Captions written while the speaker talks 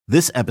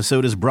This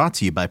episode is brought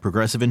to you by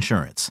Progressive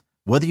Insurance.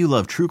 Whether you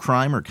love true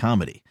crime or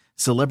comedy,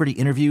 celebrity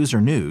interviews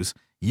or news,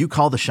 you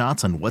call the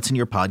shots on what's in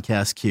your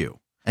podcast queue.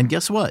 And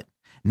guess what?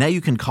 Now you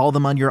can call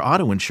them on your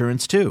auto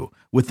insurance too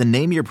with the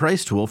Name Your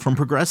Price tool from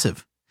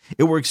Progressive.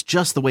 It works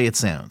just the way it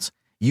sounds.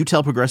 You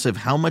tell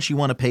Progressive how much you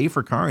want to pay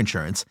for car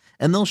insurance,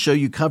 and they'll show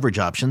you coverage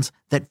options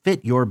that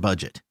fit your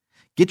budget.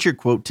 Get your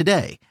quote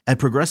today at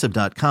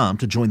Progressive.com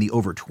to join the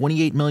over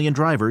 28 million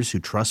drivers who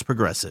trust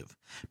Progressive.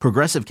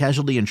 Progressive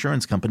Casualty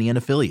Insurance Company and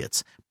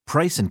Affiliates.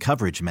 Price and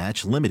coverage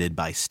match limited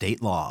by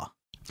state law.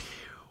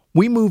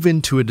 We move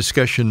into a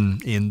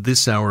discussion in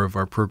this hour of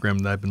our program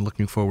that I've been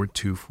looking forward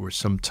to for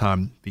some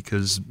time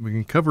because we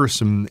can cover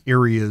some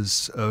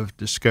areas of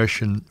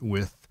discussion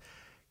with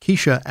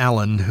Keisha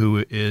Allen,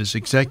 who is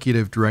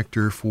Executive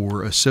Director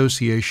for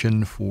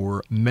Association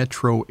for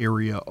Metro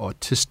Area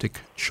Autistic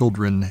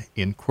Children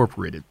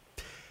Incorporated.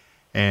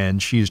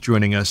 And she is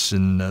joining us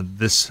in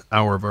this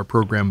hour of our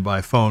program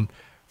by phone.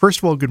 First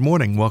of all, good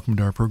morning. Welcome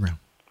to our program.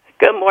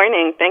 Good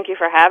morning. Thank you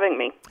for having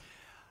me.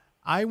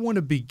 I want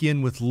to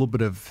begin with a little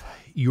bit of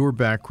your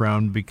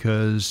background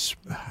because,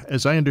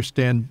 as I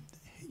understand,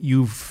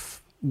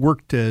 you've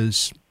worked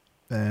as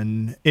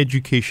an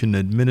education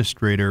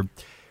administrator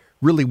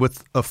really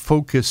with a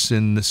focus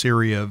in this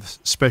area of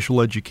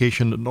special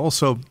education and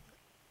also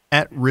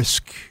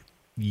at-risk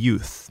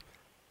youth.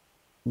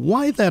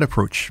 Why that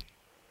approach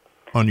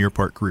on your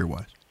part,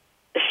 career-wise?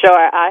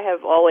 Sure. I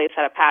have always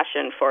had a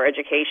passion for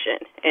education,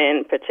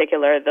 in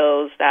particular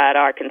those that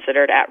are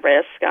considered at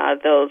risk,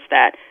 those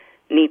that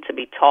need to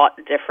be taught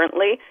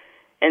differently.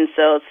 And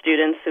so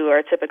students who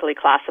are typically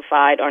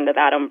classified under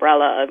that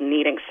umbrella of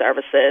needing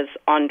services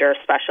under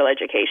special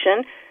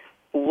education,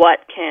 what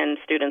can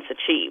students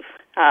achieve?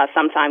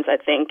 Sometimes I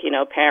think,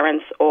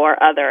 parents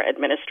or other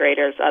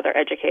administrators, other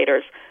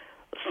educators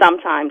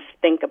sometimes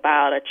think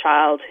about a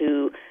child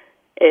who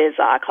is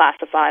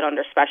classified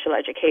under special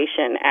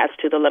education as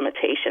to the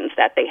limitations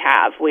that they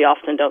have. We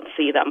often don't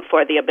see them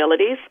for the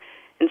abilities,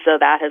 and so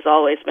that has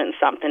always been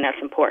something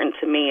that's important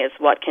to me is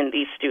what can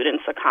these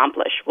students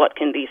accomplish? What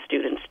can these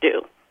students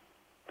do?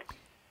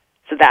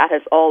 So that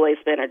has always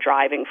been a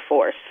driving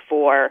force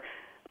for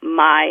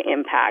my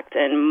impact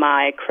and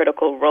my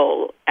critical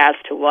role as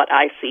to what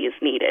I see is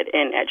needed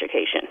in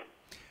education.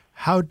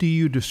 How do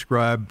you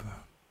describe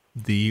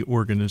the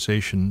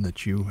organization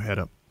that you head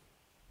up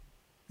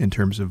in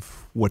terms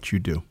of what you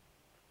do?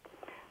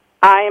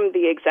 I am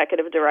the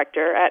executive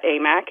director at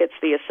AMAC. It's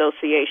the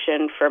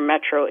Association for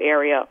Metro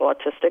Area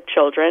Autistic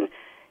Children,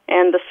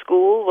 and the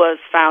school was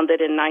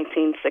founded in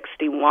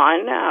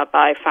 1961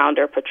 by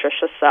founder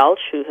Patricia Selch,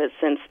 who has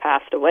since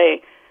passed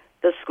away.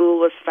 The school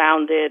was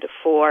founded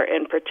for,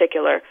 in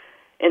particular,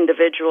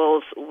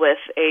 individuals with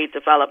a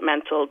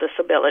developmental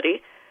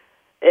disability.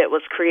 It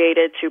was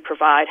created to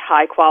provide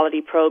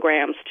high-quality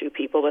programs to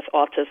people with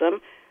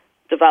autism,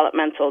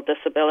 developmental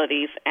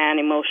disabilities, and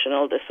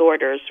emotional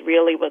disorders,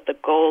 really with the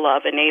goal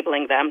of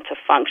enabling them to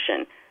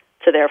function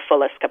to their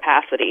fullest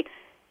capacity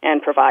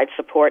and provide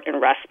support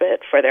and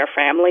respite for their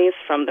families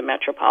from the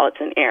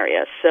metropolitan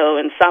area. So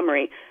in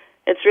summary,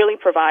 it's really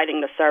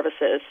providing the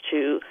services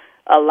to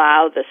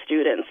allow the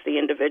students, the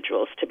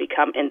individuals, to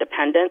become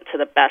independent to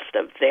the best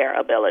of their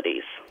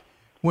abilities.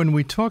 When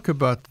we talk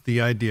about the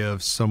idea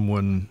of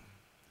someone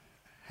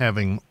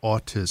having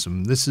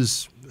autism, this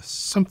is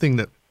something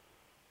that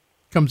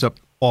comes up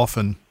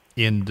often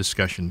in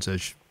discussions,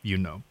 as you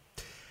know.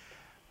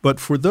 But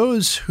for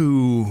those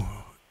who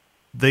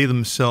they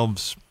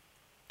themselves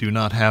do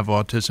not have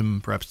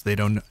autism, perhaps they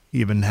don't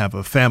even have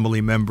a family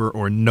member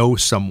or know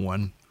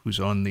someone who's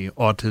on the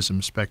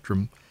autism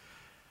spectrum,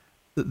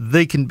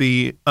 they can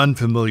be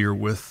unfamiliar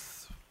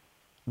with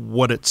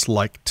what it's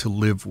like to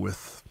live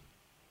with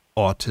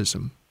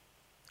autism.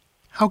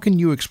 How can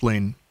you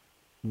explain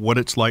what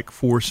it's like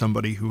for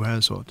somebody who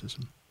has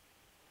autism?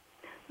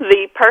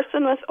 The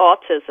person with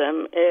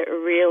autism, it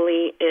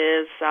really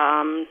is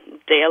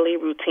daily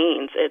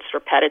routines. It's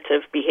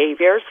repetitive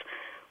behaviors.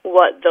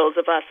 What those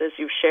of us, as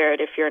you've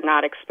shared, if you're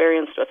not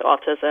experienced with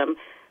autism,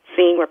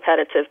 seeing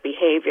repetitive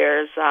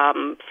behaviors,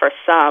 for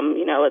some,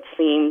 it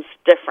seems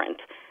different.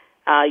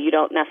 You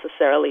don't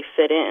necessarily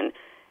fit in.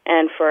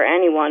 And for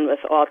anyone with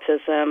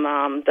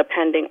autism,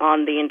 depending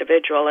on the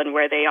individual and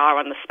where they are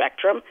on the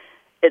spectrum,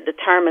 it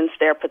determines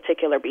their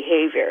particular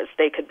behaviors.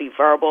 They could be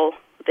verbal,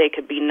 they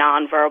could be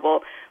nonverbal,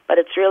 but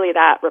it's really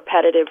that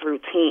repetitive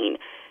routine.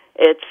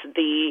 It's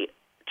the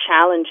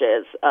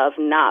challenges of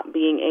not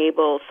being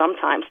able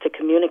sometimes to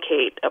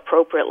communicate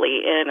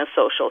appropriately in a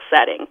social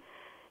setting.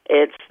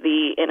 It's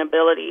the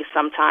inability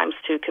sometimes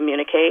to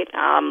communicate,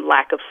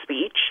 lack of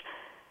speech.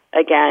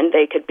 Again,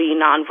 they could be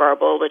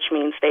nonverbal, which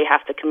means they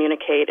have to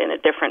communicate in a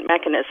different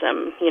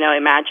mechanism.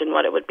 Imagine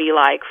what it would be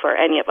like for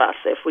any of us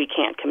if we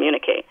can't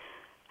communicate.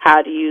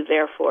 How do you,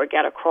 therefore,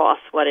 get across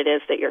what it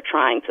is that you're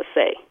trying to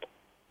say?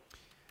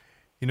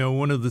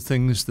 One of the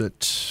things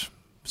that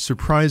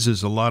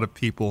surprises a lot of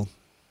people,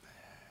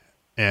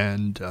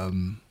 and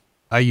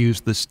I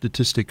use the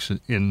statistics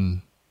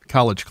in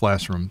college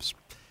classrooms,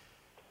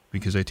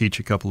 because I teach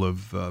a couple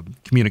of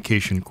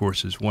communication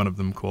courses, one of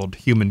them called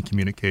Human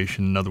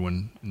Communication, another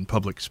one in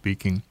public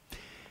speaking.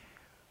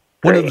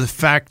 One of the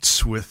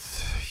facts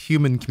with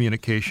human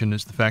communication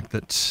is the fact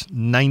that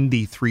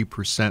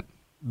 93%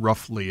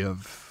 roughly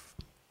of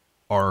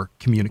our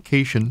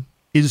communication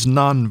is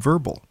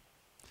nonverbal.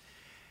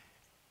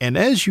 And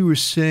as you were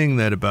saying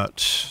that about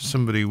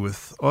somebody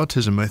with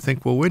autism, I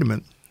think, well, wait a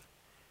minute.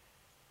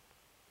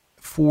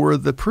 For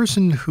the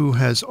person who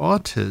has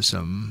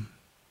autism,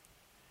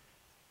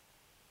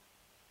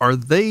 are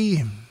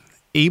they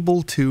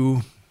able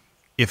to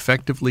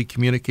effectively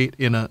communicate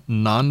in a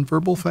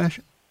nonverbal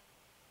fashion?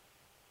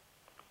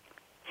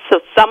 So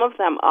some of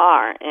them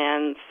are,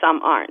 and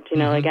some aren't,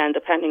 again,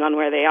 depending on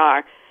where they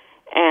are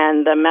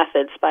and the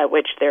methods by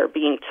which they're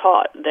being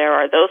taught. There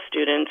are those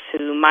students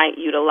who might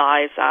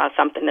utilize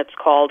something that's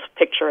called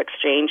picture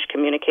exchange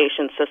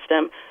communication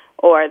system,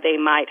 or they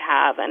might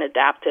have an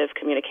adaptive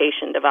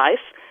communication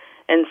device.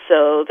 And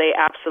so they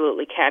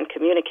absolutely can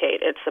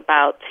communicate. It's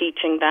about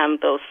teaching them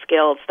those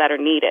skills that are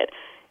needed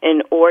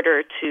in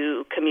order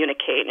to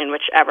communicate in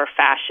whichever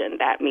fashion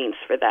that means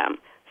for them.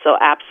 So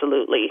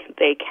absolutely,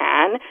 they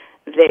can.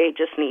 They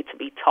just need to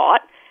be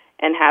taught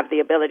and have the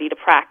ability to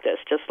practice,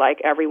 just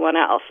like everyone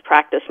else.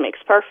 Practice makes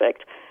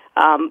perfect.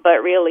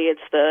 But really,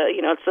 it's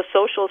the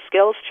social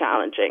skills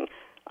challenging,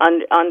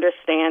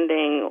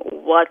 understanding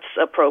what's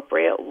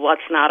appropriate,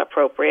 what's not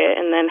appropriate,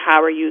 and then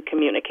how are you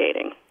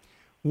communicating.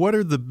 What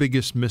are the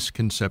biggest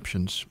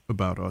misconceptions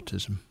about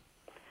autism?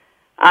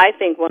 I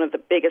think one of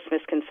the biggest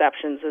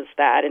misconceptions is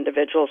that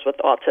individuals with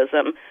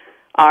autism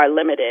are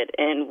limited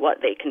in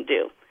what they can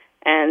do.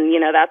 And,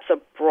 that's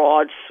a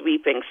broad,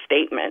 sweeping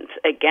statement.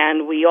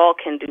 Again, we all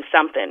can do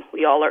something.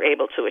 We all are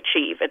able to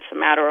achieve. It's a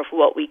matter of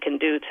what we can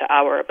do to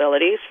our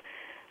abilities.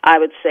 I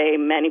would say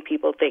many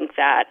people think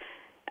that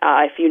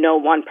if you know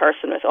one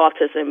person with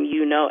autism,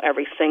 you know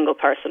every single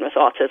person with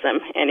autism.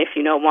 And if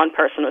you know one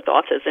person with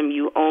autism,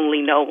 you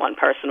only know one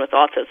person with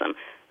autism.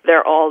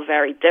 They're all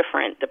very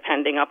different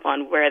depending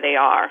upon where they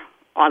are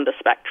on the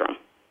spectrum.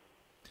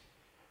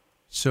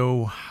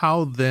 So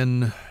how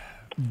then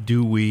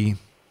do we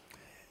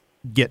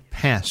get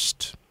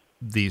past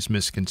these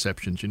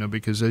misconceptions?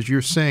 Because as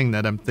you're saying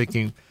that, I'm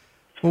thinking,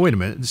 well, wait a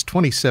minute, it's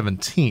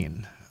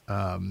 2017.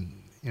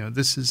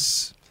 This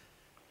is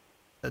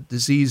a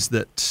disease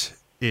that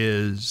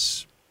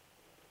is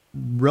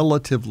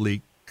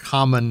relatively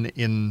common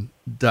in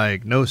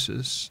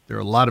diagnosis. There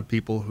are a lot of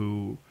people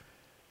who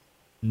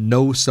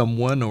know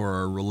someone or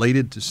are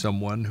related to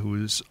someone who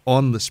is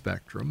on the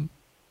spectrum.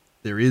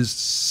 There is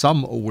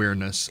some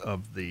awareness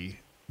of the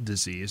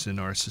disease in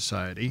our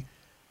society.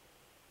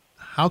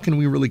 How can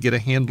we really get a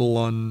handle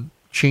on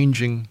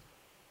changing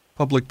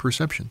public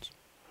perceptions?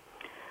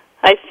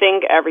 I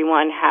think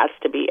everyone has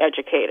to be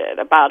educated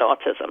about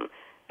autism.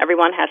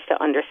 Everyone has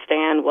to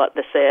understand what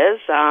this is,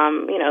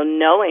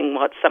 knowing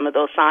what some of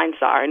those signs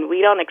are. And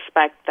we don't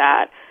expect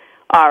that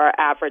our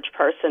average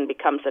person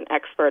becomes an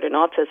expert in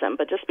autism,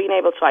 but just being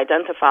able to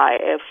identify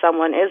if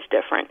someone is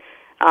different,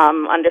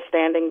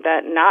 understanding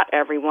that not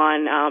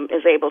everyone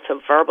is able to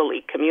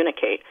verbally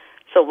communicate.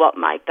 So what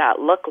might that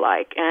look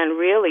like? And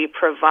really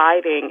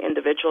providing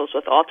individuals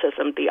with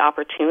autism the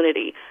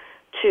opportunity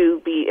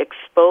to be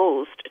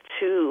exposed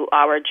to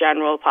our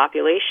general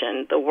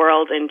population, the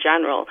world in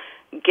general,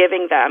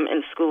 giving them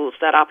in schools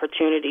that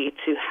opportunity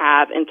to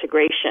have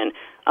integration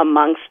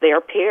amongst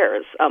their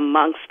peers,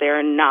 amongst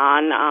their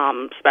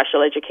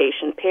non-special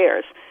education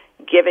peers,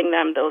 giving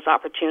them those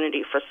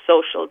opportunity for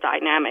social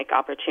dynamic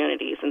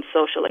opportunities and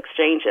social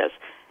exchanges.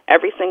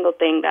 Every single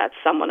thing that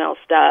someone else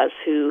does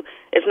who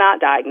is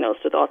not diagnosed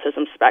with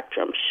autism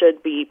spectrum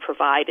should be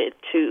provided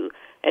to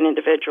an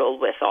individual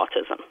with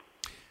autism.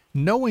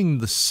 Knowing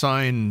the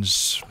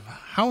signs,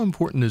 how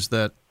important is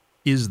that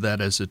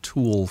as a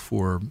tool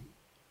for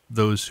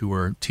those who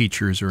are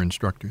teachers or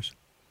instructors?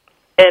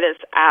 It is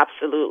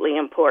absolutely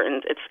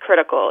important. It's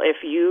critical.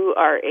 If you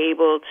are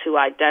able to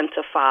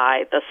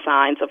identify the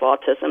signs of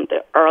autism,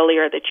 the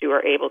earlier that you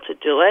are able to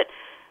do it,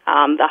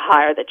 the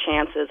higher the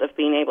chances of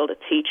being able to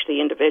teach the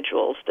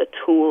individuals the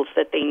tools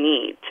that they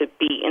need to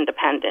be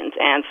independent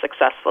and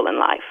successful in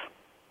life.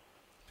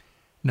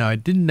 Now, I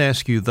didn't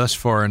ask you thus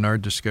far in our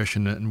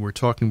discussion, and we're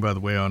talking, by the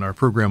way, on our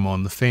program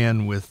On the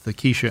Fan with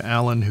Keisha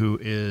Allen, who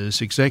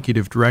is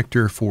Executive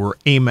Director for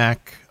AMAC,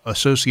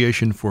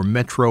 Association for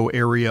Metro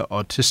Area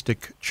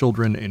Autistic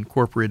Children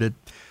Incorporated,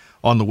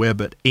 on the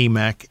web at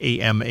amac.org.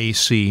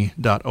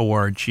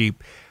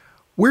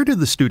 Where do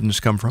the students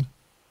come from?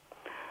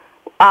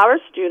 Our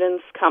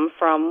students come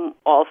from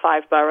all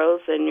 5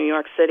 boroughs in New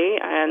York City,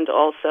 and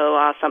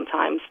also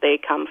sometimes they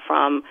come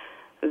from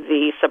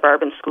the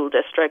suburban school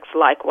districts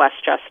like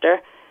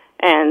Westchester,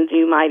 and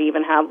you might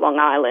even have Long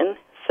Island.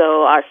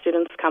 So our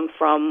students come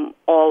from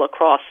all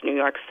across New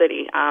York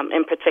City,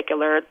 in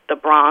particular the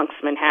Bronx,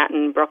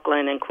 Manhattan,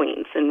 Brooklyn, and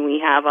Queens. And we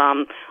have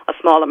a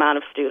small amount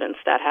of students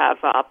that have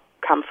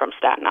come from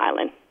Staten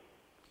Island.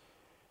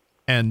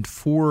 And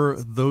for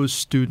those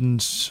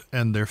students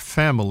and their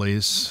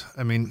families,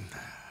 I mean,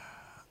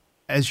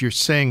 as you're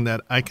saying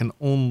that, I can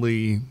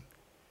only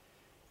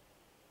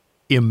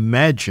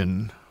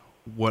imagine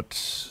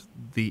what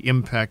the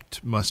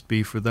impact must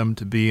be for them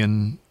to be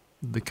in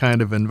the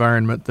kind of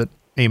environment that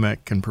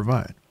AMAC can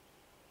provide.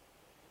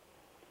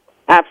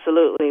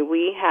 Absolutely.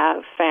 We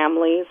have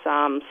families,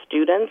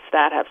 students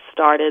that have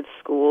started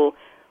school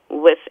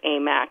with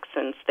AMAC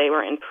since they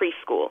were in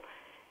preschool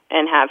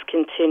and have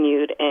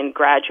continued and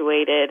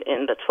graduated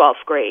in the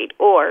 12th grade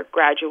or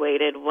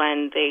graduated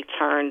when they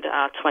turned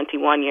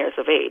 21 years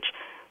of age.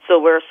 So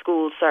we're a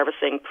school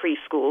servicing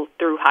preschool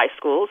through high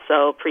school,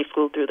 so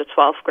preschool through the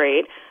 12th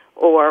grade,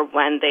 or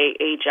when they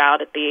age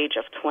out at the age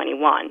of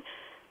 21.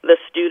 The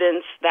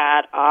students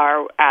that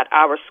are at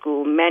our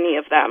school, many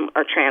of them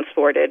are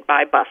transported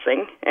by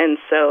busing, and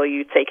so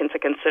you take into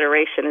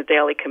consideration a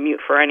daily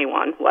commute for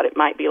anyone, what it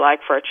might be like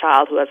for a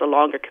child who has a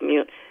longer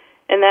commute.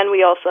 And then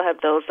we also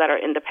have those that are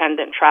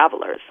independent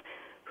travelers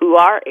who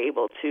are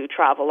able to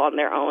travel on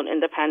their own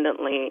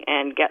independently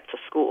and get to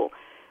school.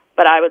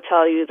 But I would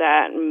tell you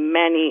that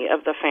many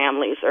of the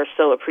families are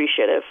so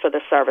appreciative for the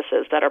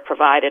services that are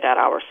provided at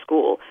our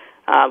school.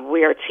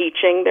 We are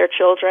teaching their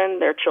children.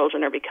 Their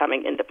children are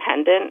becoming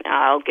independent.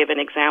 I'll give an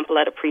example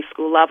at a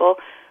preschool level.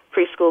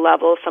 Preschool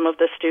level, some of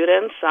the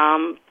students,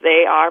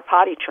 they are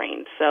potty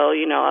trained. So,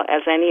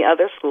 as any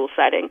other school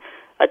setting,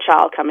 a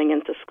child coming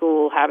into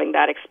school having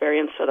that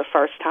experience for the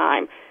first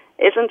time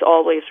isn't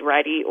always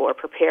ready or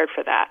prepared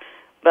for that.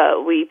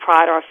 But we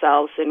pride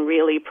ourselves in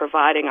really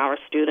providing our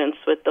students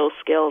with those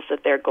skills that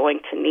they're going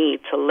to need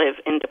to live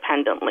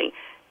independently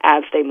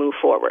as they move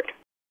forward.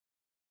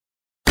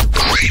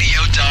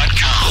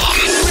 Radio.com.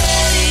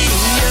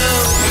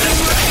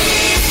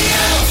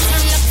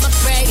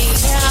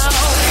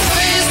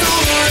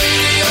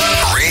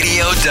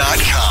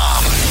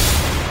 Radio.com.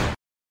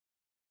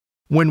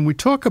 When we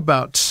talk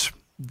about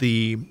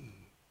the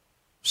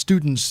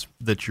students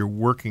that you're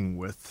working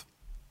with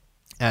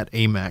at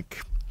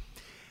AMAC,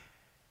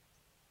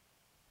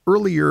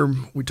 earlier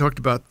we talked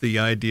about the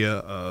idea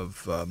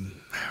of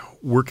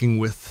working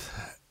with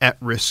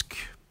at-risk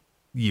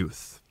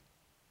youth,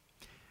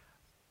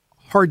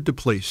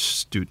 hard-to-place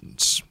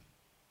students.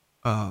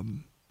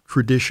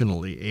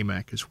 Traditionally,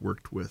 AMAC has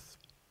worked with.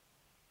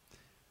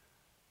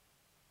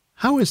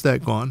 How has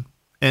that gone,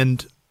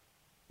 and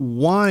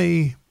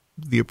why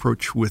the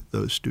approach with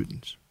those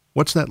students?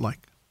 What's that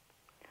like?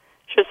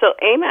 Sure. So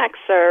AMAC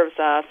serves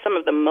some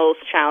of the most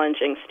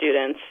challenging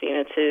students,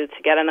 to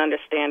get an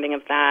understanding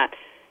of that.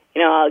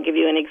 I'll give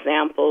you an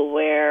example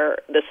where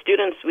the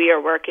students we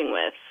are working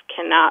with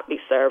cannot be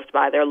served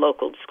by their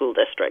local school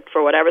district.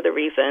 For whatever the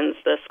reasons,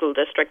 the school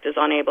district is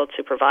unable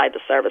to provide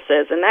the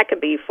services, and that could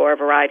be for a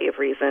variety of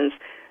reasons.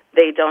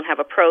 They don't have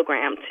a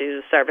program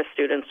to service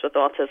students with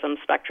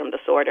autism spectrum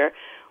disorder,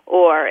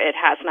 or it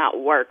has not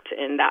worked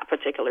in that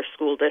particular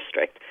school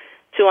district.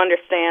 To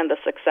understand the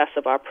success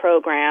of our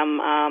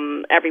program,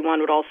 everyone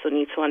would also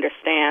need to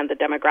understand the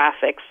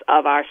demographics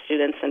of our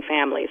students and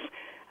families.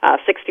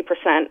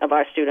 60% of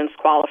our students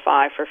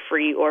qualify for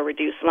free or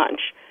reduced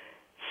lunch.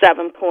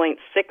 7.6%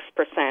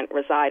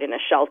 reside in a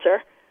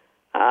shelter.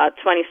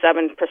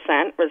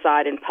 27%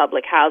 reside in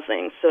public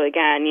housing. So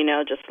again,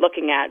 just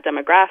looking at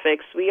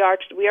demographics, we are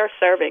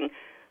serving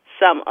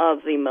some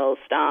of the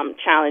most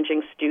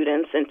challenging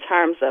students in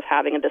terms of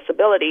having a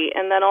disability,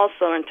 and then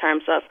also in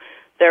terms of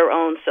their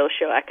own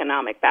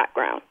socioeconomic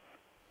background.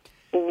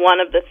 One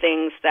of the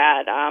things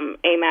that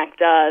AMAC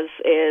does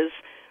is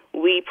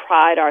we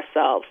pride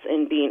ourselves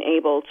in being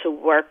able to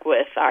work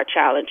with our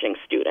challenging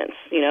students.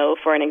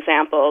 For an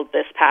example,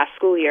 this past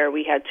school year,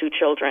 we had 2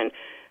 children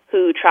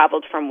who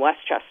traveled from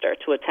Westchester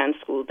to attend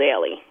school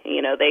daily.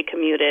 They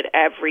commuted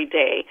every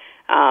day.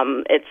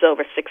 It's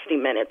over 60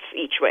 minutes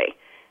each way.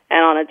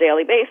 And on a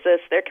daily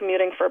basis, they're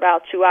commuting for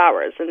about 2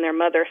 hours, and their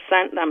mother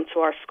sent them to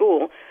our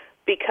school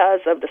because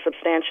of the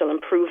substantial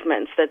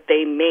improvements that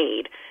they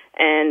made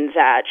and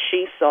that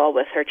she saw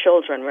with her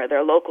children, where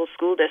their local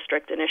school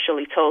district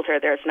initially told her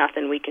there's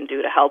nothing we can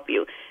do to help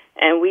you.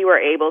 And we were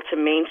able to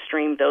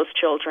mainstream those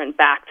children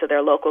back to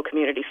their local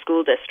community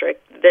school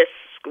district this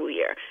school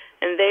year.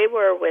 And they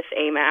were with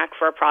AMAC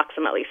for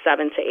approximately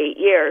 7 to 8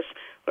 years,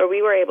 where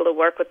we were able to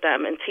work with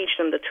them and teach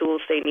them the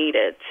tools they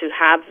needed to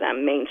have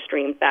them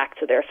mainstream back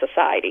to their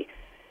society.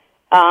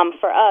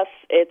 For us,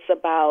 it's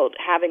about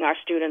having our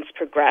students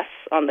progress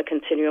on the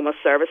continuum of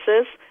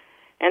services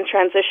and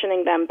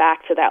transitioning them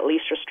back to that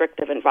least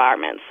restrictive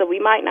environment. So we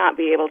might not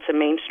be able to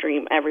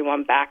mainstream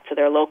everyone back to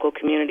their local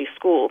community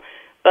school,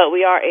 but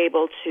we are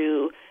able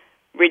to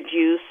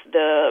reduce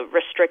the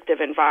restrictive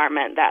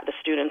environment that the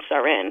students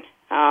are in.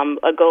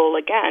 A goal,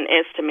 again,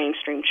 is to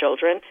mainstream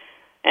children,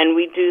 and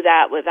we do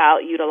that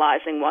without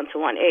utilizing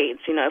one-to-one aides.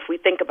 If we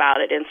think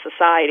about it in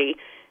society,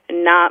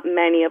 not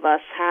many of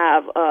us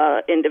have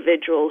an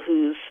individual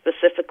who's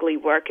specifically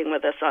working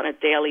with us on a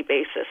daily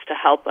basis to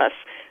help us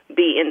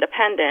be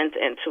independent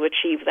and to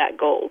achieve that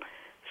goal.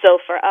 So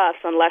for us,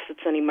 unless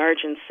it's an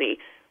emergency,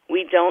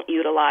 we don't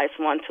utilize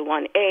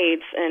one-to-one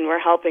aides, and we're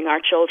helping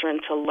our children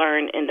to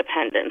learn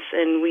independence.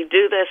 And we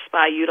do this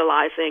by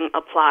utilizing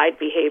applied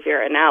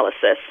behavior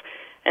analysis.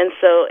 And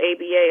so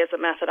ABA as a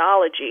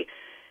methodology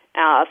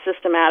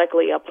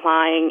systematically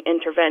applying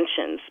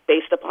interventions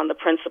based upon the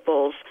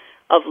principles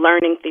of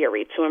learning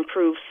theory to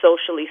improve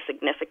socially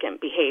significant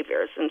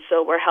behaviors. And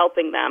so we're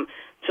helping them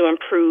to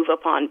improve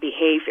upon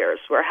behaviors.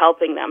 We're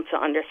helping them to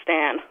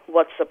understand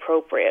what's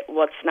appropriate,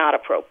 what's not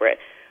appropriate.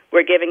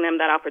 We're giving them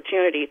that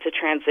opportunity to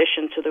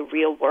transition to the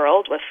real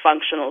world with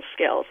functional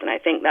skills. And I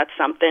think that's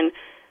something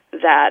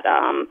that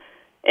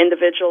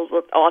individuals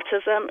with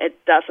autism, it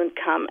doesn't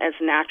come as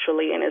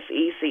naturally and as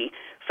easy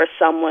for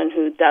someone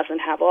who doesn't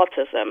have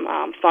autism.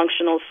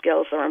 Functional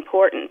skills are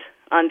important.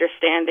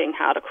 Understanding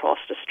how to cross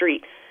the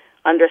street,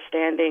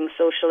 understanding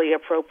socially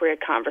appropriate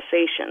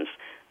conversations.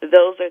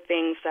 Those are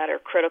things that are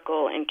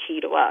critical and key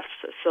to us.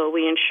 So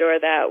we ensure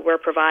that we're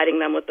providing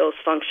them with those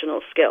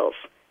functional skills.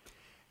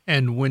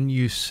 And when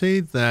you say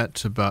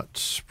that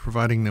about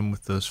providing them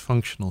with those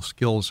functional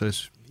skills,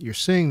 as you're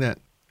saying that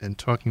and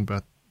talking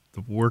about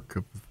the work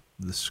of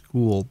the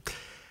school,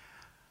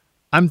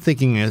 I'm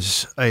thinking,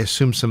 as I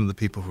assume some of the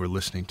people who are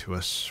listening to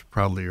us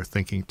probably are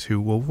thinking too,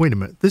 well, wait a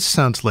minute, this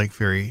sounds like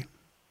very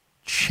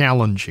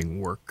challenging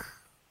work.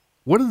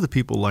 What are the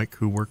people like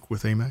who work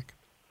with AMAC?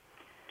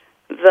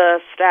 The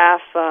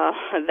staff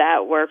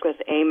that work with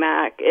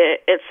AMAC,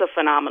 it's a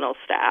phenomenal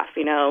staff.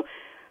 You know,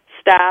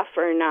 staff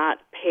are not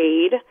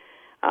paid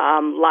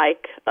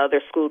like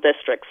other school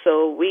districts.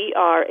 So we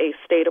are a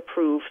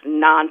state-approved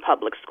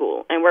non-public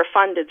school, and we're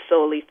funded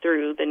solely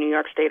through the New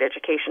York State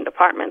Education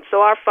Department.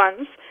 So our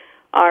funds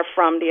are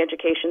from the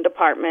Education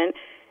Department,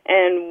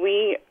 and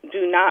we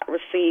do not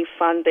receive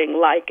funding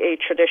like a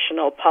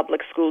traditional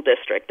public school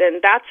district.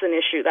 And that's an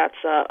issue. That's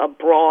a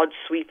broad,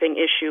 sweeping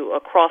issue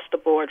across the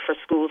board for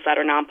schools that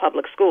are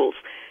non-public schools.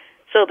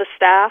 So the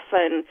staff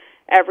and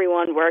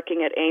everyone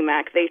working at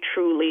AMAC, they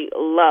truly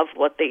love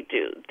what they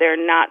do. They're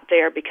not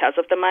there because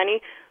of the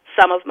money.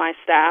 Some of my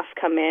staff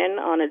come in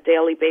on a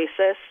daily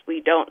basis. We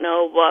don't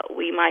know what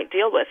we might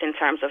deal with in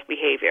terms of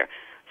behavior.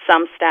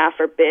 Some staff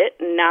are bit,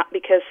 not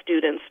because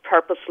students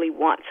purposely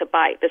want to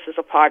bite. This is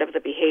a part of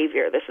the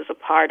behavior. This is a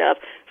part of,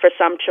 for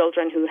some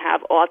children who have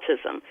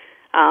autism,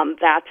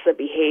 that's a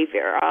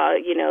behavior,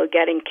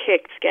 getting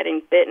kicked,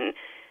 getting bitten.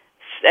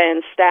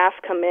 And staff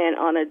come in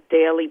on a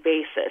daily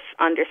basis,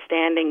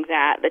 understanding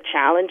that the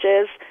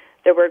challenges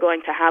that we're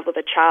going to have with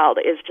a child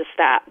is just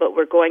that, but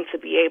we're going to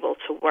be able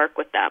to work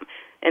with them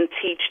and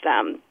teach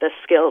them the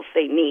skills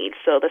they need.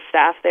 So the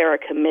staff there are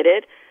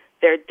committed,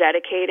 they're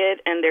dedicated,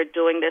 and they're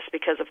doing this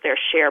because of their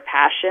sheer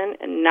passion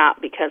and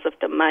not because of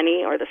the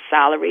money or the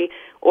salary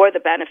or the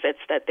benefits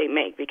that they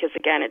make, because,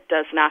 again, it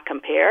does not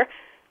compare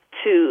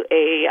to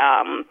a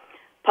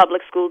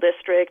public school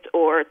district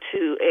or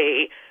to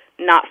a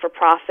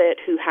not-for-profit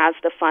who has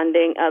the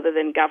funding other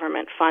than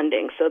government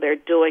funding. So they're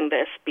doing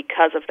this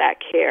because of that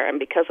care and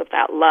because of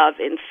that love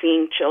in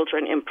seeing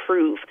children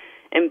improve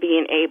and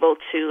being able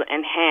to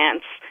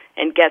enhance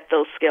and get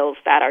those skills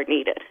that are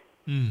needed.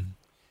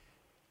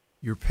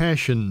 Your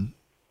passion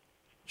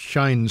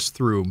shines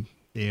through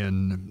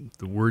in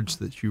the words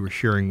that you were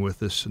sharing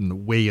with us and the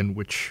way in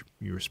which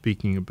you were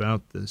speaking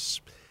about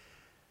this.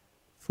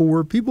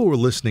 For people who are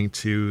listening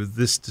to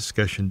this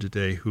discussion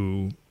today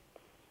who,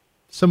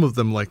 some of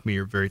them like me,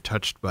 are very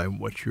touched by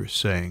what you're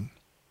saying,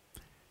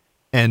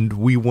 and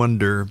we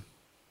wonder,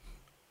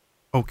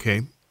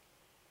 okay,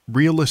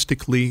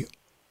 realistically,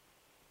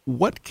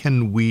 what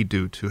can we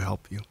do to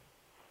help you?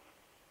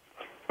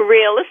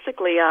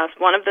 Realistically,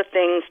 one of the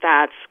things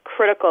that's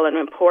critical and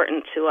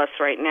important to us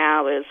right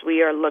now is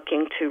we are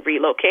looking to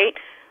relocate.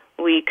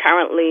 We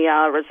currently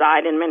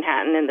reside in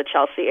Manhattan in the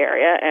Chelsea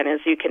area, and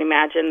as you can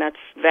imagine, that's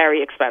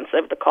very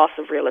expensive, the cost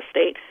of real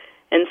estate.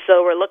 And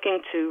so we're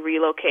looking to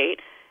relocate,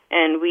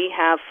 and we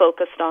have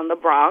focused on the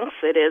Bronx.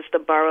 It is the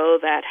borough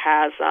that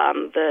has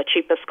the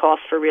cheapest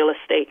cost for real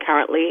estate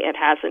currently. It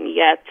hasn't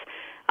yet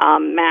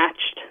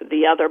matched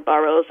the other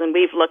boroughs, and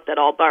we've looked at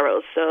all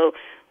boroughs. So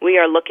we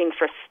are looking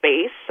for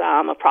space,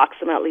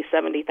 approximately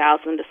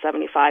 70,000 to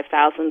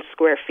 75,000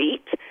 square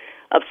feet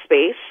of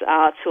space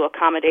to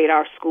accommodate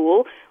our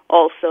school,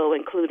 also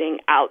including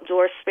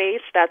outdoor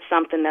space. That's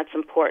something that's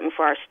important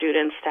for our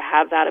students, to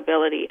have that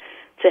ability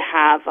to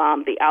have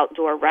the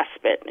outdoor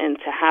respite and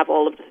to have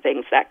all of the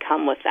things that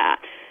come with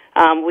that.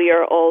 We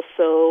are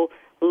also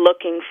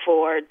looking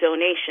for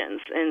donations,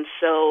 and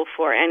so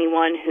for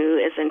anyone who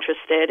is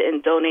interested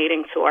in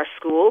donating to our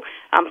school,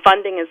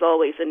 funding is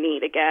always a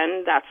need.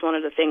 Again, that's one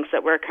of the things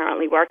that we're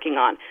currently working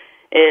on,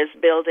 is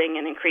building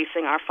and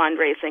increasing our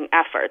fundraising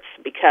efforts,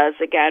 because,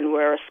 again,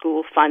 we're a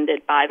school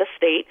funded by the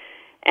state,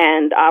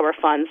 and our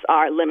funds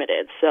are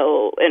limited.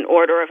 So in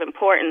order of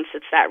importance,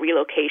 it's that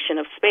relocation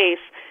of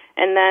space.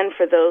 And then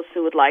for those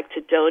who would like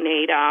to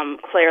donate,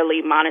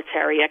 clearly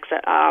monetary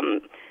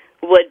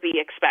would be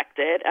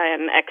expected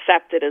and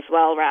accepted as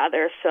well,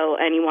 rather. So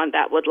anyone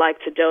that would like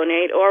to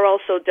donate, or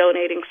also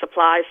donating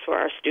supplies for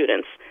our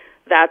students,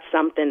 that's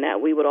something that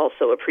we would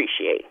also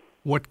appreciate.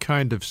 What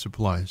kind of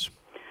supplies?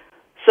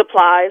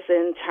 Supplies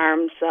in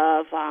terms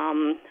of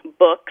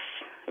books,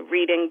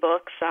 reading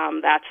books,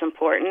 that's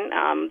important,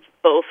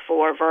 both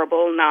for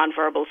verbal,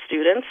 nonverbal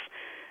students.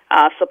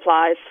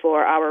 supplies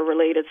for our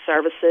related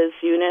services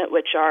unit,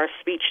 which are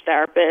speech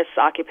therapists,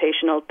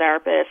 occupational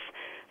therapists,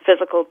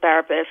 physical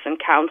therapists, and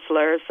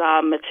counselors,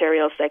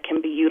 materials that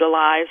can be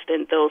utilized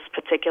in those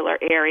particular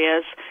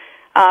areas,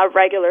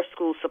 regular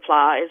school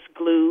supplies,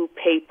 glue,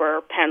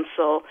 paper,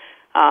 pencil,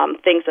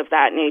 things of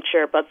that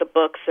nature, but the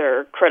books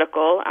are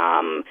critical.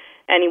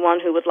 Anyone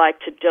who would like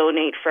to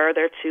donate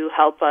further to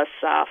help us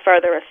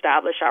further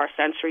establish our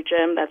sensory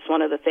gym, that's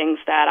one of the things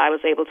that I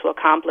was able to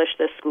accomplish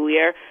this school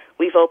year.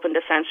 We've opened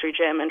a sensory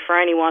gym, and for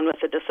anyone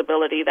with a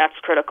disability, that's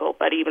critical,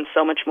 but even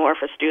so much more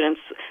for students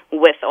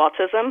with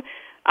autism.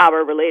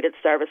 Our related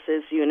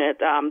services unit,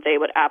 they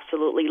would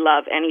absolutely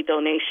love any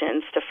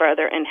donations to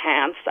further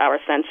enhance our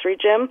sensory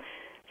gym,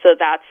 so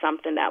that's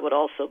something that would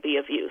also be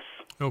of use.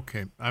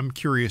 Okay, I'm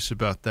curious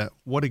about that.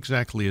 What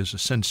exactly is a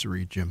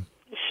sensory gym?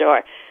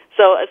 Sure.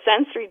 So a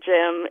sensory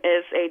gym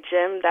is a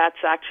gym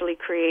that's actually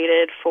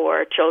created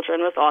for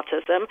children with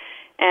autism,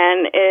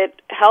 and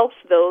it helps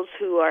those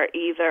who are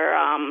either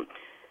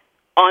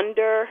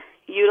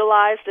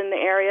underutilized in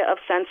the area of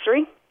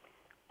sensory,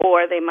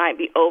 or they might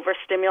be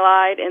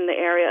overstimulated in the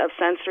area of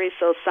sensory,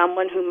 so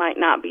someone who might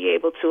not be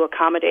able to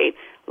accommodate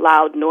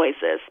loud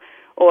noises,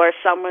 or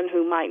someone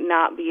who might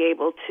not be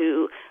able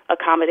to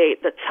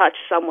accommodate the touch,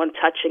 someone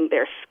touching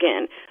their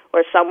skin,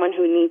 or someone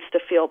who needs to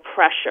feel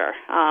pressure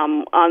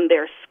on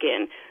their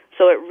skin.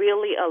 So it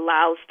really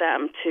allows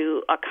them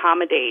to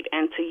accommodate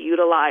and to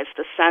utilize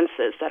the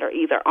senses that are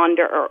either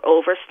under or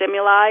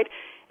overstimulated,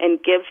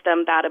 and gives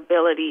them that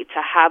ability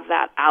to have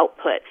that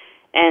output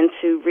and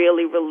to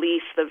really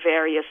release the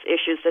various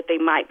issues that they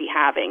might be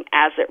having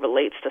as it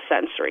relates to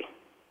sensory.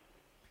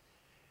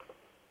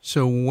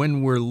 So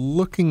when we're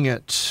looking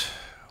at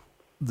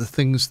the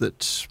things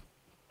that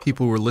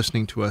people who are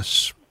listening to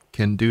us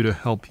can do to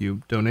help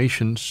you,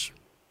 donations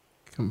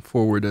come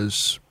forward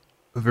as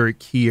a very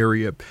key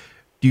area.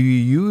 Do you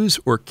use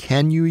or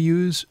can you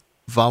use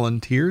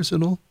volunteers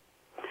at all?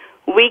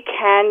 We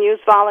can use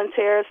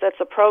volunteers. That's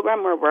a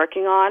program we're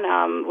working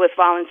on. With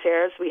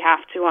volunteers, we have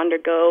to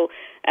undergo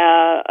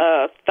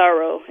a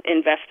thorough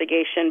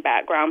investigation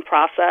background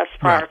process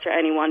prior to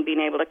anyone being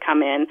able to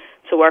come in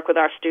to work with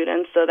our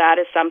students. So that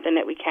is something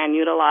that we can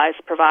utilize,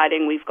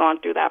 providing we've gone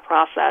through that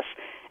process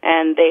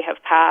and they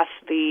have passed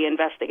the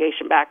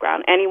investigation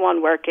background.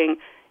 Anyone working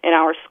in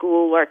our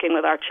school, working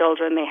with our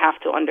children, they have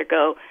to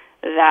undergo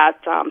that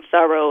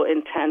thorough,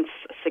 intense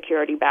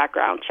security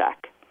background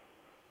check.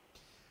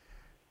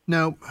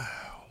 Now,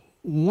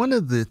 one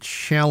of the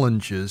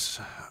challenges,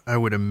 I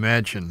would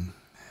imagine,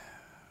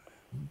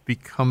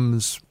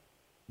 becomes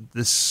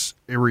this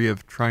area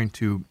of trying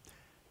to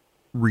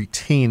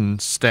retain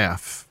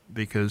staff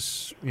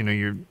because, you know,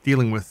 you're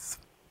dealing with,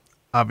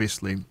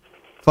 obviously,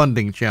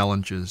 funding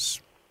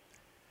challenges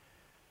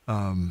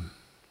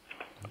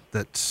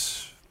that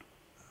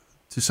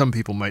to some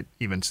people might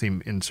even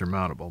seem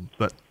insurmountable,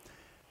 but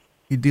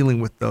you're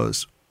dealing with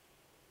those.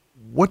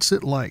 What's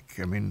it like?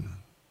 I mean,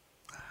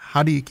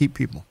 how do you keep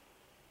people?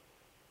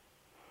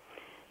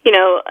 You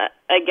know,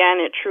 again,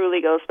 it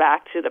truly goes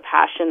back to the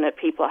passion that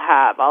people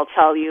have. I'll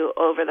tell you,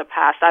 over the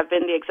past, I've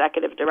been the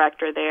executive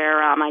director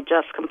there. I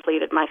just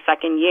completed my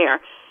second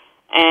year,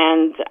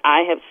 and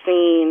I have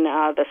seen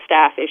the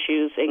staff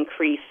issues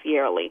increase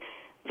yearly.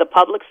 The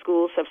public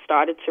schools have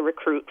started to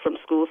recruit from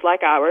schools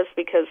like ours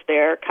because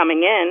they're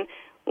coming in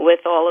with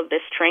all of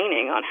this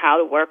training on how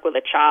to work with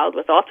a child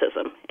with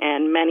autism,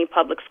 and many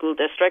public school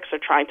districts are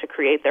trying to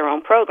create their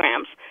own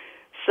programs.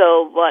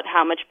 So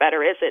how much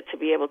better is it to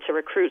be able to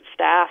recruit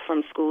staff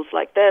from schools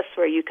like this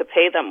where you could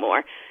pay them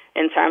more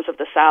in terms of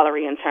the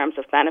salary, in terms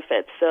of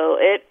benefits? So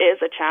it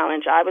is a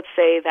challenge. I would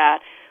say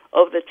that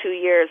over the 2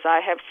 years,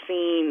 I have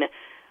seen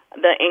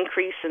the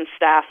increase in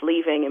staff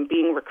leaving and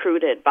being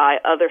recruited by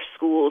other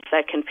schools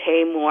that can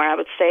pay more. I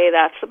would say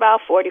that's about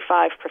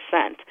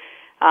 45%.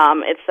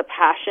 It's the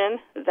passion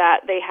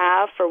that they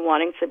have for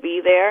wanting to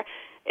be there.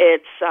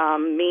 It's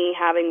me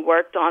having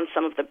worked on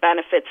some of the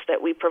benefits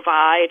that we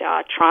provide,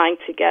 trying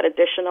to get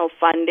additional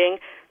funding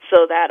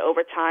so that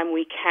over time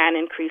we can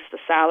increase the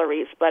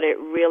salaries. But it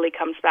really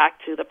comes back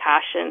to the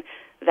passion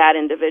that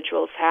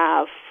individuals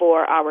have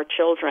for our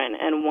children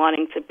and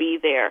wanting to be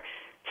there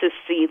to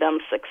see them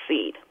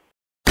succeed.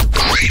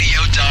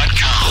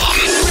 Radio.com.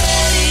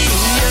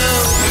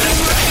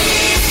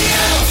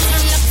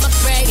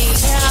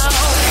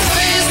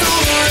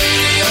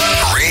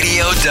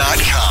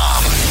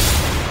 Radio.com.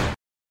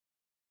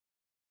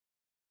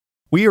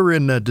 We are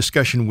in a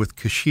discussion with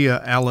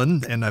Kashia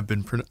Allen, and I've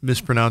been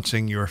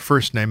mispronouncing your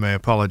first name, I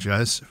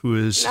apologize, who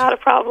is not a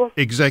problem.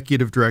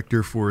 Executive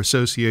Director for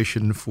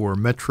Association for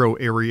Metro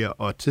Area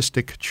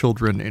Autistic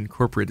Children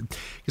Incorporated.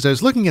 Because I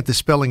was looking at the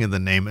spelling of the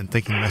name and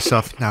thinking to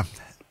myself, now,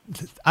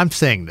 I'm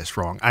saying this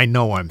wrong. I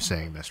know I'm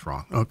saying this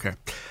wrong. Okay.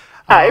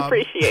 I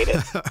appreciate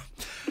it.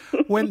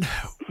 When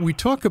we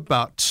talk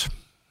about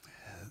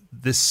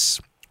this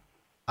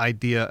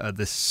idea of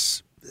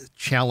this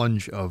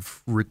challenge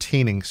of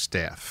retaining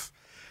staff,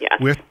 yes.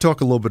 we have to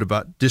talk a little bit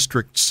about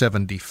District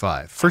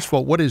 75. First of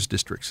all, what is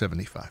District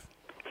 75?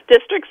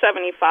 District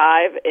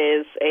 75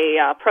 is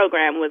a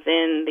program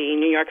within the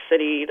New York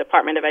City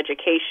Department of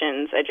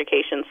Education's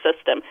education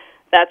system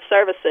that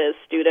services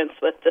students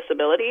with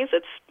disabilities.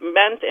 It's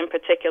meant in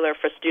particular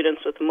for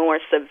students with more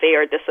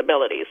severe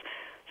disabilities.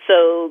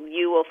 So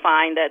you will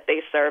find that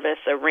they service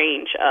a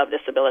range of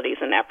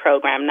disabilities in that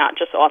program, not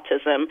just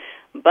autism,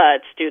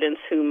 but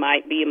students who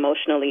might be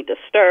emotionally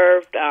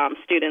disturbed,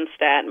 students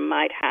that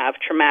might have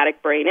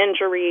traumatic brain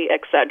injury,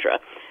 etc.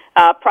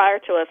 Prior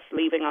to us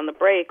leaving on the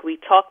break, we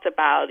talked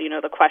about,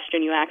 the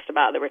question you asked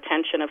about the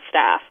retention of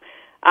staff.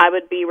 I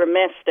would be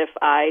remiss if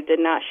I did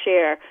not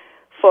share.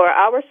 For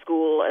our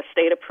school, a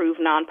state-approved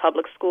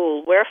non-public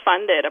school, we're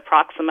funded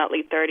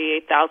approximately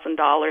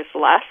 $38,000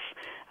 less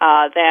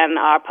than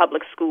our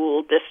public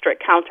school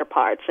district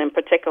counterparts, in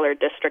particular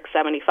District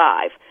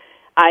 75.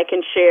 I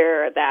can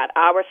share that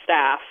our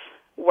staff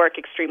work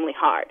extremely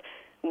hard.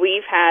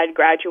 We've had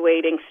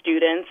graduating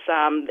students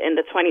in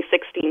the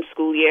 2016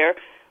 school year.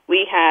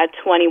 We had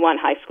 21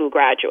 high school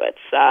graduates.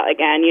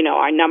 Again,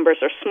 our numbers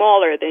are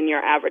smaller than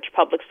your average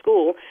public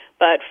school,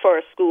 but for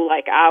a school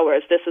like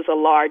ours, this is a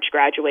large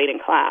graduating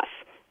class.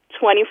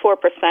 24%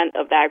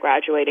 of that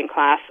graduating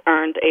class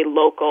earned a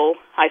local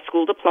high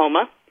school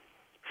diploma.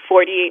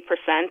 48%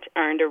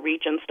 earned a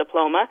Regents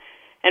diploma.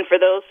 And for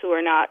those who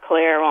are not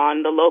clear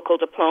on the local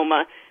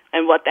diploma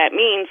and what that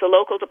means, a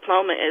local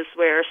diploma is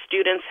where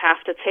students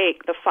have to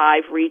take the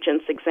 5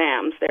 Regents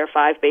exams. There are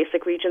 5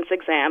 basic Regents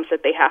exams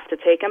that they have to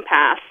take and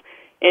pass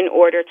in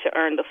order to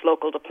earn this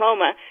local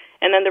diploma.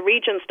 And then the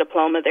Regents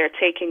diploma, they're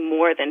taking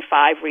more than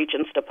 5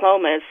 Regents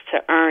diplomas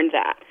to earn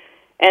that.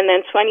 And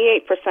then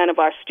 28% of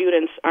our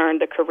students earned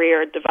the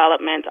Career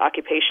Development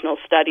Occupational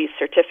Studies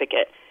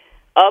certificate.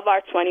 Of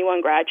our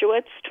 21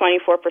 graduates,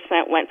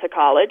 24% went to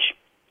college,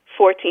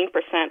 14%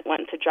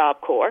 went to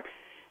Job Corps,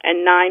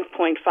 and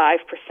 9.5%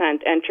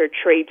 entered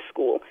trade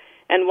school.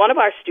 And one of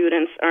our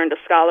students earned a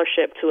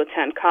scholarship to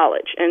attend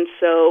college. And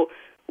so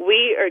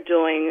we are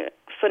doing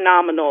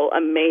phenomenal,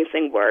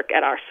 amazing work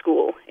at our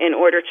school in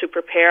order to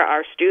prepare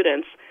our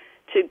students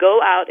to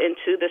go out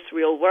into this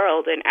real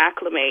world and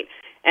acclimate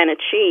and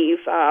achieve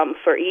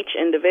for each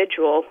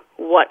individual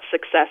what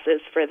success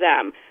is for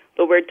them.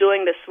 But we're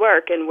doing this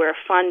work and we're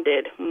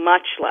funded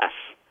much less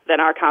than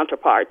our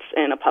counterparts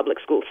in a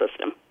public school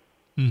system.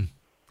 Mm.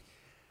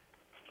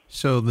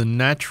 So the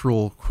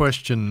natural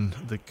question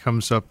that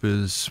comes up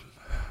is,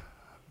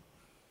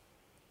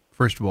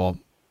 first of all,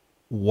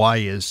 why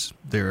is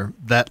there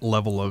that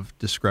level of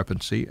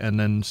discrepancy? And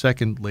then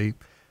secondly,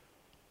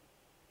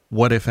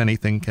 what, if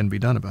anything, can be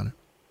done about it?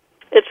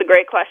 It's a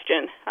great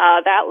question.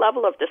 That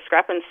level of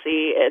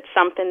discrepancy, it's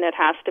something that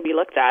has to be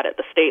looked at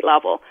the state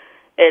level.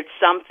 It's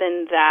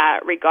something that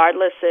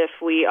regardless if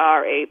we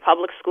are a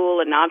public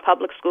school, a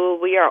non-public school,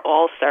 we are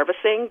all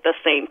servicing the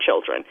same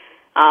children.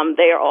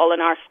 They are all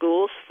in our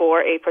schools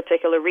for a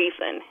particular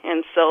reason.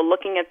 And so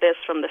looking at this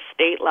from the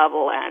state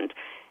level and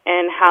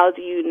how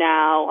do you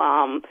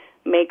now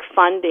make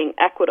funding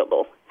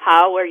equitable?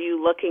 How are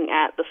you looking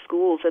at the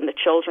schools and the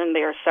children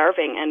they are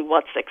serving and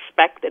what's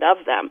expected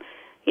of them?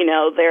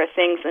 There are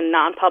things in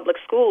non-public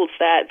schools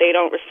that they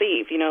don't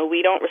receive.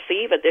 We don't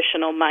receive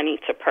additional money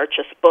to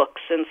purchase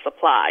books and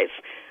supplies.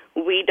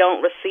 We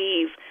don't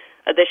receive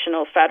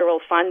additional federal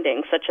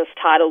funding, such as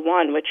Title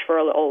I, which for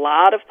a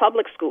lot of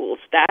public schools,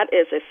 that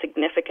is a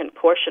significant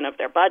portion of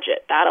their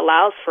budget. That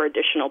allows for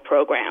additional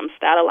programs.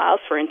 That allows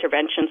for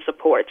intervention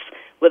supports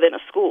within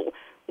a school.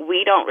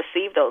 We don't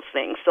receive those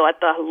things. So at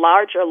the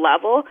larger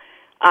level,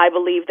 I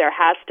believe there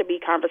has to be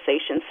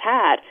conversations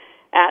had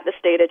at the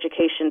state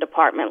education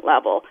department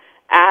level,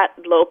 at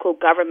local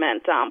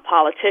government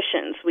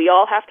politicians. We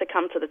all have to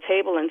come to the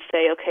table and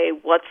say, okay,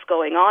 what's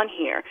going on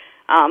here?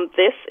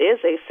 This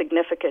is a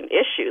significant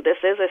issue. This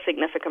is a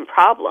significant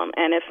problem.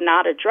 And if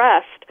not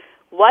addressed,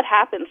 what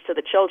happens to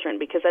the children?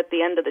 Because at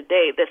the end of the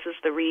day, this is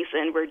the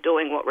reason we're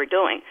doing what we're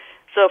doing.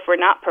 So if we're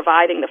not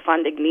providing the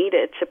funding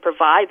needed to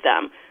provide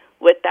them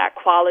with that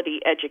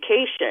quality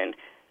education,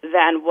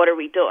 then what are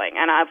we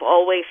doing? And I've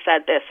always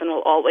said this and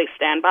will always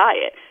stand by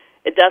it.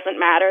 It doesn't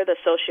matter the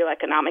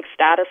socioeconomic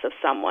status of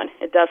someone.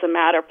 It doesn't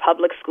matter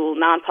public school,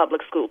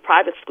 non-public school,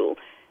 private school.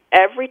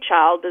 Every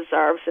child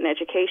deserves an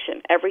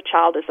education. Every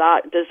child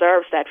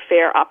deserves that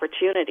fair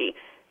opportunity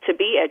to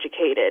be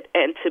educated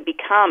and to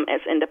become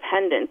as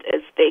independent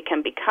as they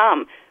can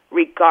become,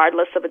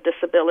 regardless of a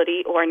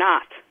disability or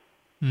not.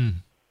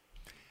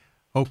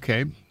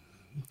 Okay.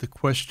 The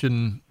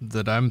question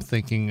that I'm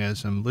thinking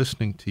as I'm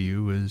listening to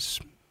you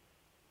is,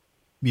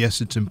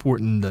 yes, it's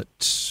important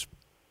that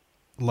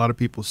a lot of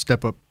people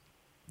step up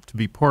to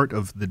be part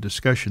of the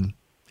discussion.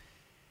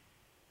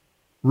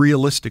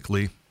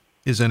 Realistically,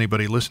 is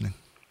anybody listening?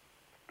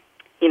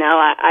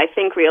 I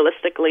think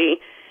realistically,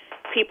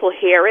 people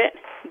hear it,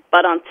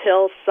 but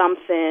until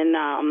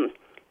something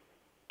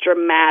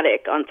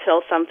dramatic,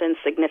 until something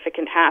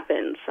significant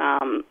happens,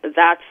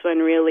 that's when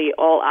really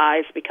all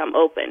eyes become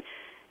open.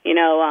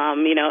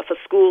 If a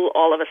school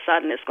all of a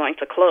sudden is going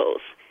to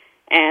close,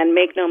 and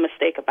make no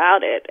mistake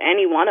about it,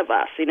 any one of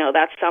us,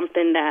 that's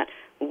something that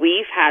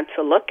we've had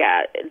to look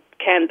at,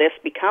 can this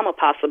become a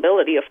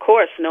possibility? Of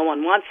course, no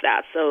one wants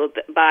that. So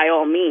by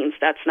all means,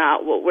 that's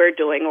not what we're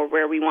doing or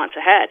where we want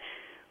to head.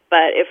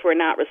 But if we're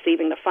not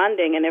receiving the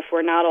funding and if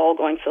we're not all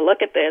going to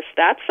look at this,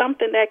 that's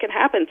something that can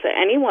happen to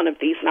any one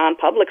of these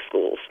non-public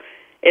schools,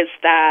 is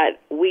that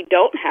we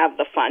don't have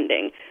the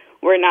funding.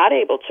 We're not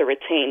able to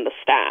retain the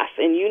staff,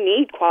 and you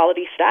need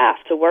quality staff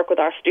to work with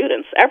our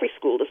students. Every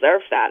school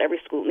deserves that. Every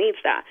school needs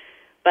that.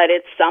 But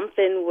it's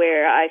something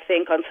where I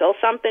think until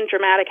something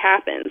dramatic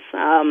happens,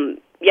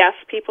 yes,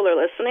 people are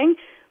listening,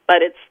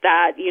 but it's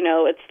that,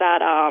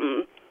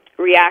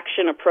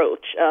 reaction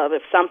approach of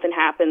if something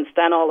happens,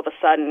 then all of a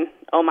sudden,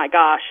 oh my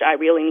gosh, I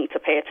really need to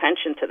pay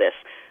attention to this,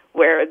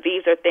 where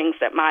these are things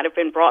that might have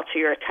been brought to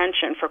your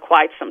attention for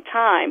quite some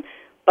time,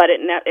 but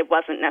it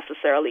wasn't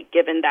necessarily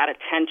given that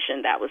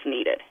attention that was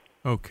needed.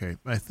 Okay.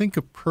 I think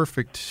a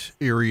perfect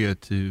area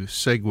to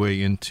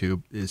segue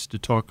into is to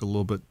talk a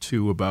little bit,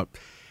 too, about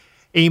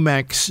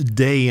AMAC's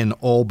Day in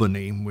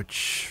Albany,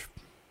 which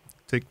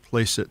took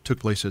place at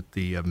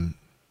the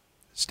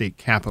state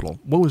capitol.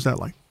 What was that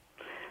like?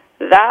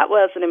 That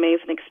was an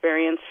amazing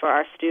experience for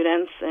our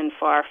students and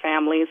for our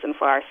families and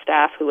for our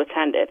staff who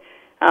attended.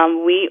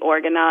 We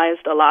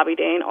organized a lobby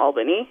day in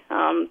Albany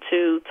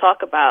to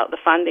talk about the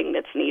funding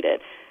that's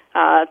needed,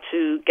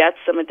 to get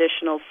some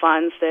additional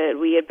funds that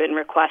we had been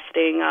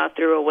requesting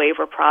through a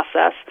waiver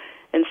process.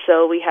 And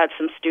so we had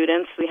some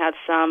students, we had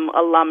some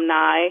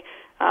alumni,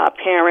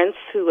 parents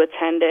who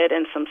attended,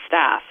 and some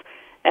staff.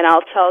 And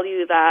I'll tell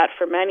you that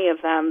for many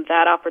of them,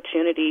 that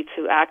opportunity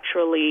to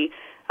actually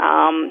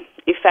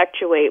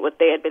effectuate what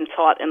they had been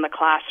taught in the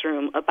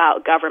classroom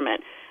about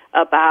government,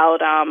 about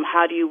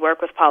how do you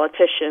work with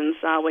politicians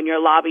when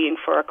you're lobbying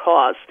for a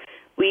cause.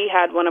 We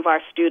had one of our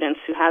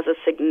students who has a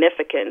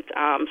significant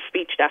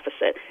speech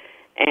deficit,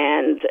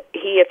 and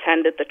he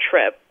attended the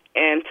trip.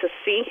 And to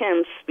see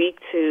him speak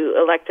to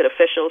elected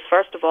officials,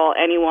 first of all,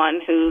 anyone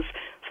who's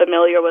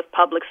familiar with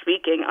public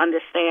speaking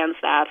understands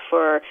that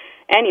for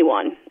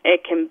anyone,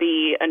 it can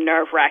be a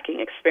nerve-wracking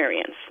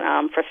experience.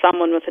 For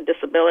someone with a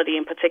disability,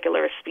 in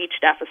particular a speech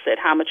deficit,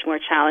 how much more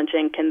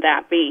challenging can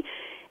that be?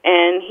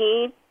 And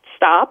he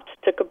stopped,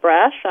 took a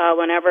breath.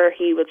 Whenever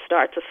he would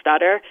start to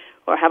stutter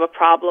or have a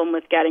problem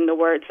with getting the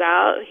words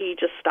out, he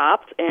just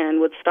stopped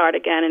and would start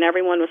again, and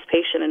everyone was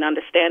patient in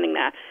understanding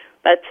that.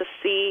 But to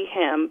see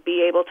him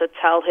be able to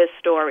tell his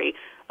story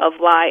of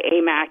why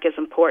AMAC is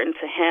important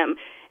to him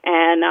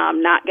and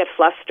not get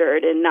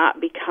flustered and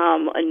not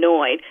become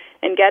annoyed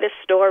and get his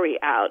story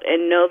out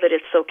and know that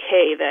it's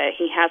okay that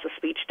he has a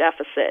speech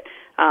deficit.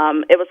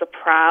 It was a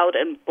proud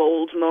and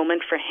bold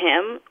moment for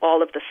him.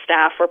 All of the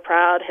staff were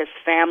proud. His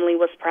family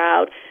was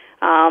proud.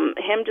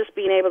 Him just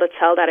being able to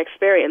tell that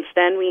experience.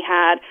 Then we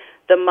had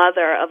the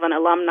mother of an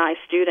alumni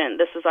student.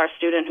 This is our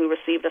student who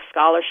received a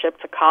scholarship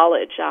to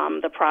college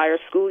the prior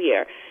school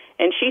year.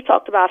 And she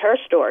talked about her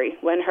story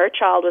when her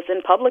child was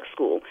in public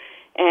school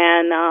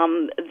and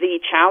the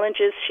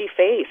challenges she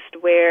faced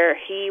where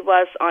he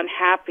was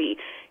unhappy.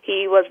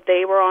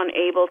 They were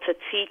unable to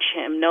teach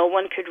him. No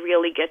one could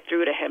really get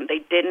through to him.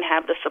 They didn't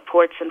have the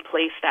supports in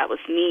place that was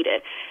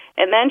needed.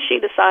 And then she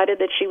decided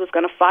that she was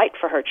going to fight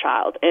for her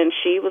child, and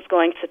she was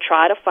going to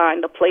try to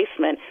find the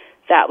placement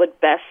that would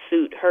best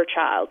suit her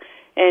child.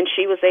 And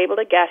she was able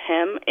to get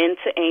him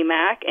into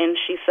AMAC, and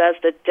she says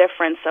the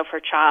difference of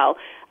her child.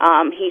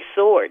 He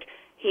soared.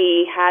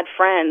 He had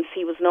friends.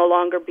 He was no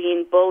longer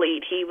being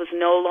bullied. He was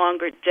no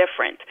longer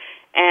different.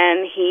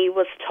 And he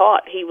was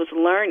taught, he was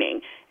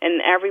learning, and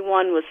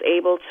everyone was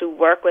able to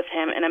work with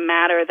him in a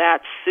manner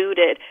that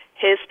suited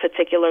his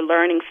particular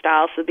learning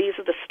style. So these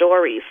are the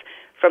stories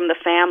from the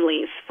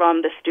families,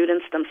 from the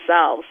students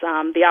themselves,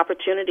 the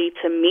opportunity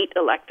to meet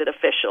elected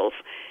officials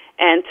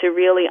and to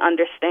really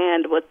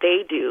understand what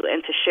they do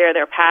and to share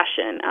their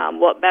passion.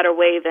 What better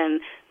way than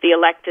the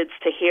electeds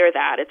to hear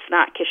that? It's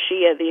not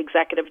Kashia, the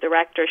executive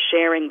director,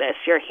 sharing this.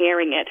 You're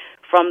hearing it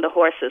from the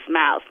horse's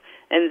mouth.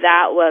 And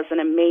that was an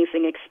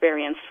amazing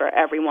experience for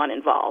everyone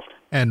involved.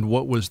 And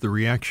what was the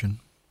reaction?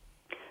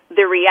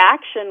 The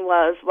reaction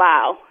was,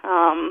 wow,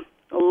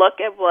 look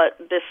at what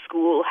this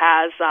school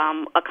has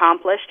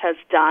accomplished, has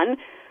done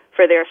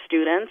for their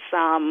students,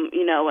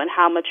 and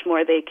how much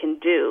more they can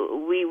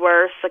do. We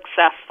were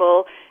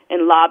successful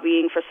in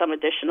lobbying for some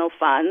additional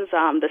funds.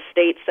 The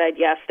state said,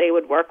 yes, they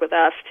would work with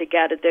us to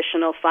get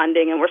additional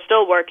funding, and we're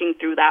still working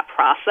through that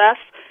process.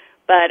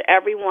 But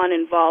everyone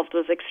involved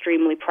was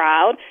extremely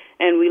proud,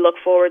 and we look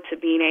forward to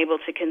being able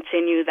to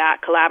continue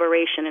that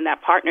collaboration and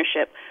that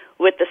partnership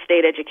with the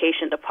State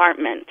Education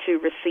Department to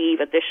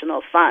receive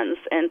additional funds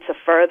and to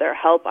further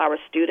help our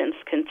students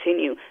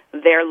continue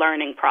their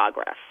learning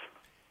progress.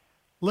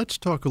 Let's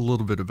talk a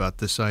little bit about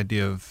this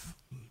idea of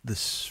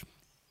this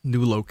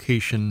new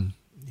location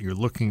you're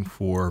looking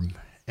for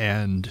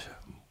and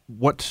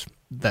what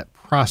that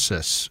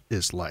process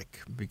is like,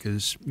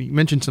 because you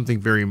mentioned something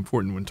very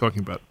important when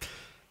talking about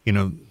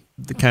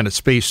the kind of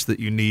space that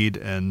you need,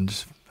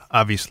 and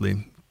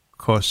obviously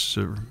costs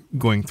are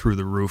going through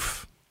the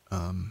roof,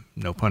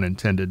 no pun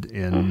intended,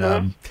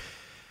 in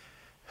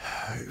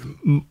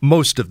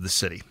most of the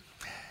city.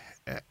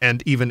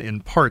 and even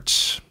in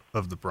parts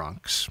of the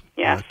Bronx,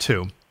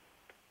 too.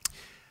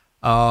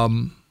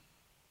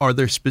 Are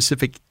there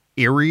specific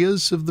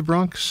areas of the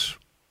Bronx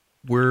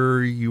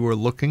where you are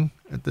looking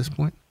at this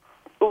point?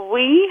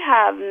 We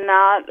have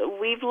not.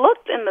 We've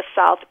looked in the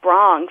South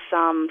Bronx.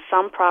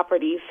 Some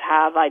properties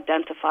have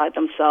identified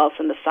themselves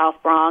in the South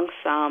Bronx,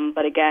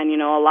 but again,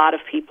 a lot of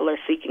people are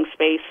seeking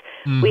space.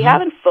 Mm-hmm. We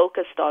haven't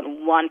focused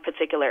on one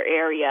particular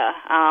area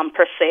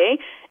per se.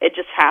 It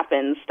just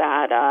happens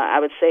that I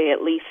would say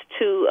at least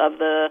two of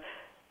the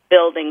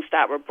buildings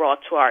that were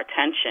brought to our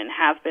attention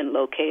have been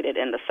located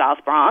in the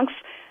South Bronx.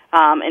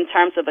 In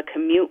terms of a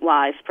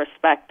commute-wise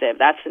perspective,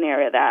 that's an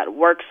area that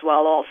works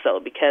well also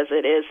because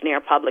it is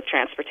near public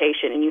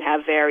transportation and you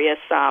have various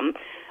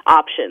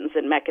options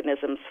and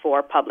mechanisms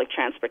for public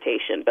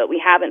transportation. But we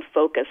haven't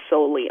focused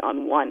solely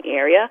on one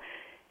area.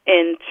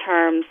 In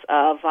terms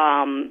of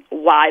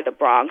why the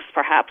Bronx,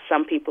 perhaps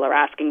some people are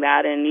asking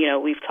that, and,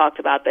 we've talked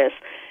about this.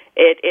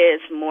 It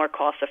is more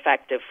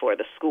cost-effective for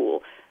the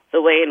school.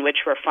 The way in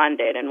which we're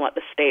funded and what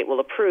the state will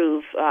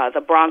approve,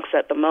 the Bronx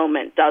at the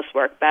moment does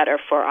work better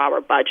for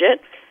our budget.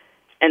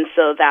 And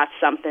so that's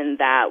something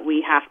that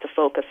we have to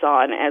focus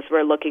on as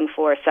we're looking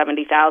for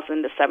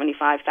 70,000 to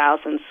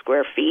 75,000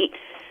 square feet.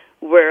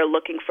 We're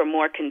looking for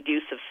more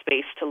conducive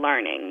space to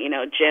learning,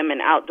 gym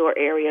and outdoor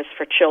areas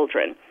for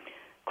children,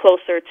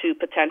 closer to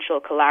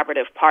potential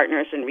collaborative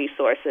partners and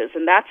resources.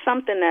 And that's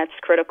something that's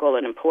critical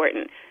and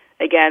important.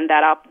 Again,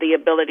 the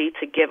ability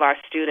to give our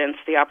students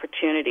the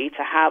opportunity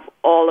to have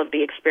all of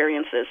the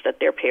experiences that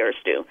their peers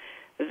do.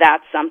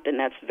 That's something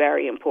that's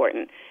very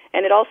important.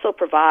 And it also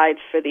provides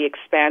for the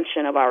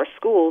expansion of our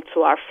school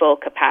to our full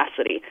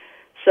capacity.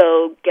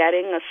 So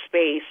getting a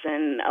space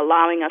and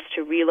allowing us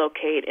to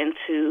relocate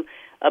into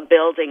a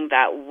building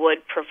that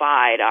would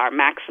provide our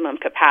maximum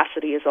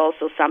capacity is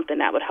also something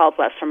that would help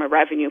us from a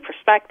revenue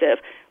perspective,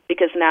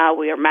 because now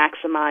we are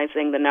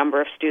maximizing the number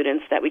of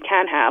students that we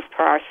can have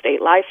per our state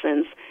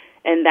license.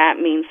 And that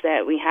means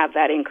that we have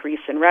that increase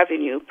in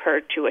revenue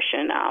per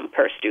tuition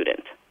per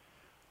student.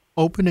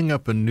 Opening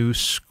up a new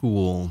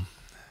school,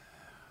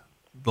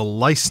 the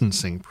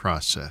licensing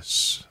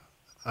process,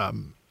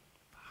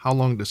 how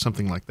long does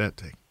something like that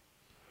take?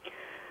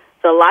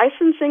 The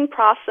licensing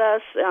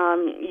process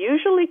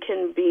usually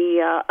can be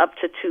up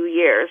to 2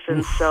 years.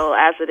 And so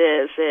as it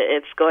is,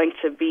 it's going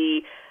to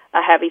be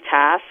a heavy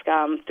task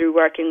through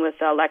working with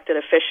elected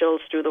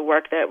officials, through the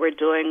work that we're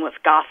doing with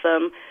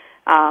Gotham.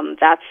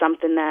 That's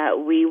something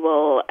that we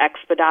will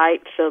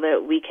expedite so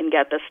that we can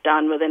get this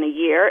done within a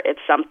year. It's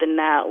something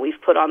that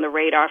we've put on the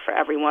radar for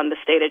everyone. The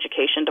State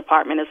Education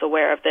Department is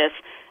aware of this.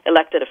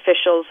 Elected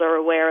officials are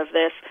aware of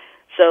this.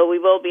 So we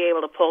will be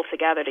able to pull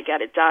together to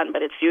get it done.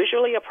 But it's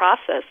usually a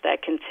process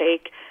that can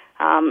take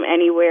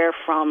anywhere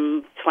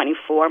from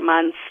 24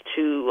 months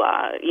to,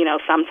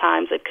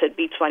 sometimes it could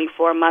be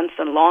 24 months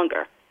and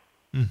longer.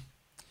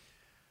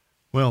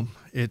 Well,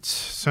 it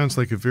sounds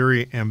like a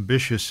very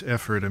ambitious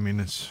effort. I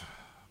mean,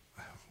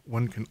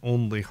 one can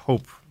only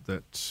hope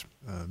that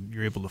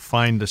you're able to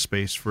find a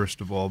space, first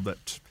of all,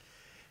 that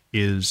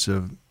is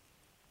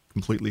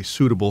completely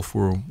suitable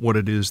for what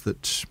it is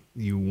that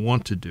you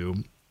want to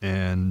do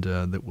and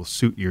that will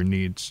suit your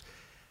needs,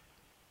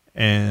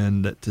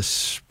 and that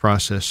this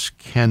process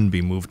can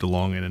be moved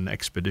along in an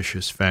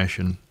expeditious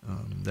fashion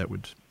that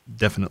would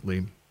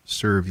definitely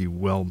serve you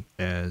well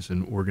as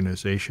an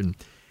organization.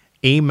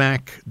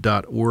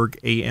 amac.org,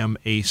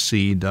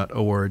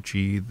 amac.org,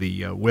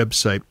 the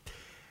website.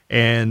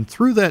 And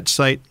through that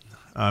site,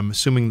 I'm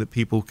assuming that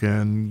people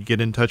can get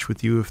in touch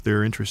with you if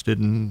they're interested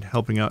in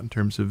helping out in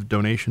terms of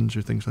donations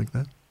or things like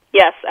that?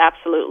 Yes,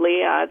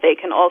 absolutely. They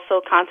can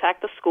also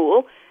contact the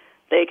school.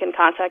 They can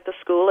contact the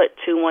school at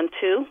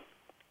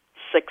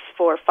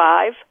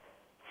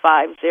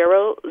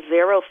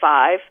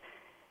 212-645-5005,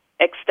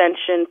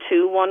 extension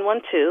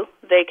 2112.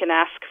 They can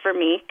ask for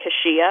me,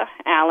 Kashia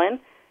Allen,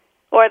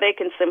 or they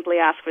can simply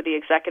ask for the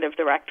executive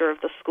director of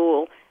the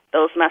school.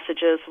 Those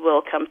messages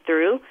will come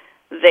through.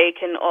 They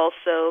can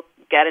also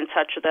get in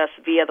touch with us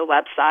via the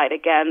website.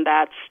 Again,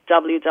 that's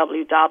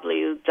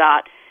www.amac,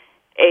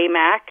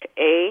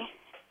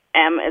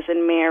 A-M as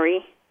in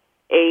Mary,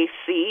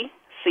 A-C,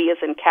 C as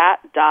in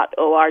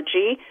cat.org.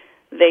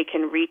 They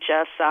can reach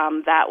us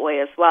that way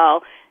as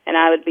well. And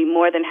I would be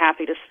more than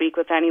happy to speak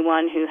with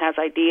anyone who has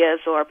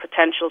ideas or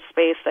potential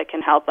space that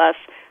can help us,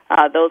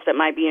 those that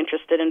might be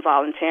interested in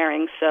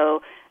volunteering.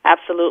 So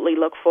absolutely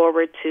look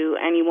forward to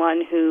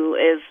anyone who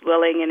is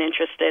willing and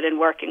interested in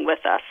working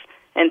with us.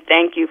 And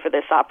thank you for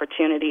this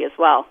opportunity as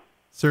well.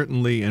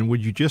 Certainly. And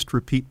would you just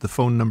repeat the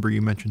phone number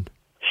you mentioned?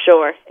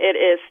 Sure. It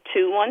is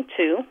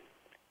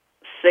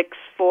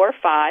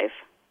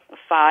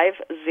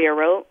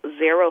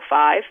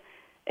 212-645-5005,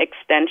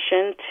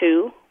 extension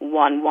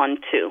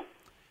 2112.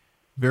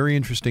 Very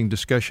interesting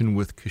discussion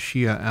with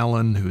Kashia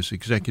Allen, who's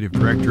Executive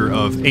Director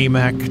of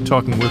AMAC,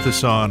 talking with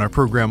us on our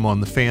program on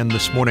The Fan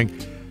this morning.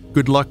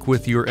 Good luck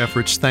with your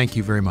efforts. Thank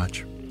you very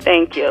much.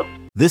 Thank you.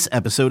 This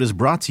episode is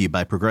brought to you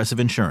by Progressive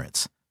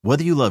Insurance.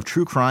 Whether you love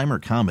true crime or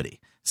comedy,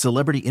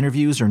 celebrity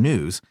interviews or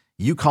news,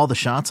 You call the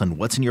shots on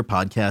what's in your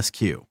podcast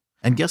queue.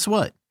 And guess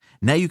what?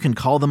 Now you can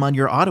call them on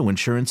your auto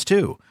insurance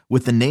too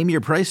with the Name Your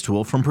Price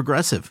tool from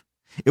Progressive.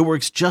 It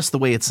works just the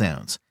way it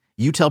sounds.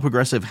 You tell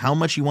Progressive how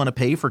much you want to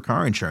pay for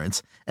car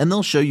insurance, and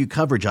they'll show you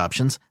coverage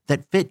options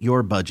that fit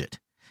your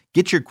budget.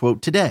 Get your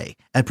quote today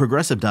at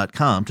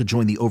Progressive.com to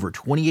join the over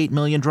 28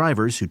 million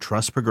drivers who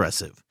trust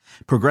Progressive.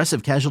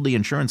 Progressive Casualty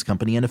Insurance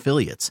Company and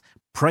Affiliates.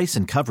 Price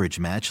and coverage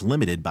match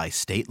limited by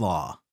state law.